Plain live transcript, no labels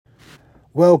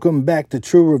Welcome back to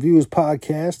True Reviews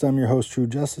Podcast. I'm your host, True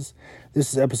Justice.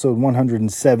 This is episode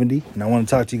 170, and I want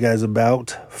to talk to you guys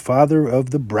about Father of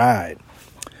the Bride.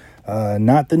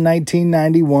 Not the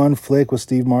 1991 flick with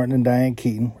Steve Martin and Diane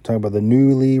Keaton. We're talking about the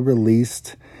newly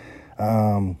released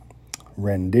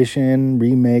rendition,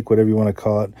 remake, whatever you want to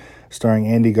call it, starring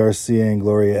Andy Garcia and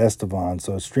Gloria Estefan.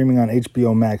 So it's streaming on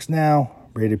HBO Max now,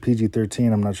 rated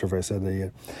PG-13. I'm not sure if I said that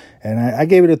yet. And I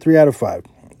gave it a 3 out of 5.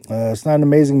 It's not an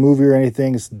amazing movie or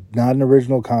anything. It's not an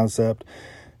original concept.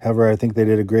 However, I think they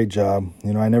did a great job.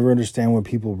 You know, I never understand when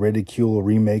people ridicule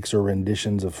remakes or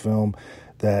renditions of film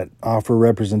that offer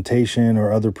representation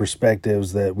or other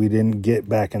perspectives that we didn't get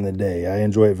back in the day. I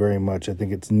enjoy it very much. I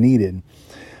think it's needed.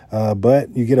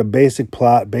 But you get a basic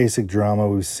plot, basic drama.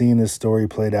 We've seen this story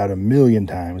played out a million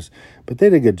times, but they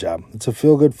did a good job. It's a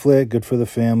feel-good flick, good for the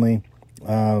family.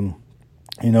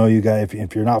 You got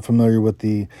if you're not familiar with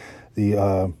the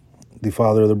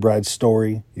Father of the Bride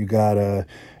story, you got a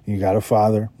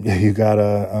father, you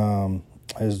got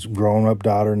his grown-up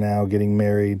daughter now getting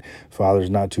married. Father's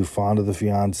not too fond of the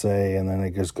fiance, and then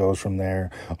it just goes from there.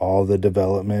 All the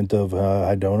development of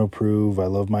I don't approve, I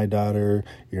love my daughter,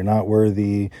 you're not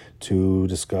worthy, to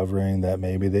discovering that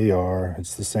maybe they are.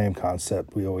 It's the same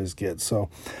concept we always get. So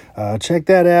check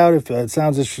that out if it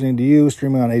sounds interesting to you.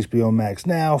 Streaming on HBO Max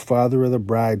now, Father of the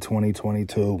Bride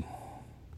 2022.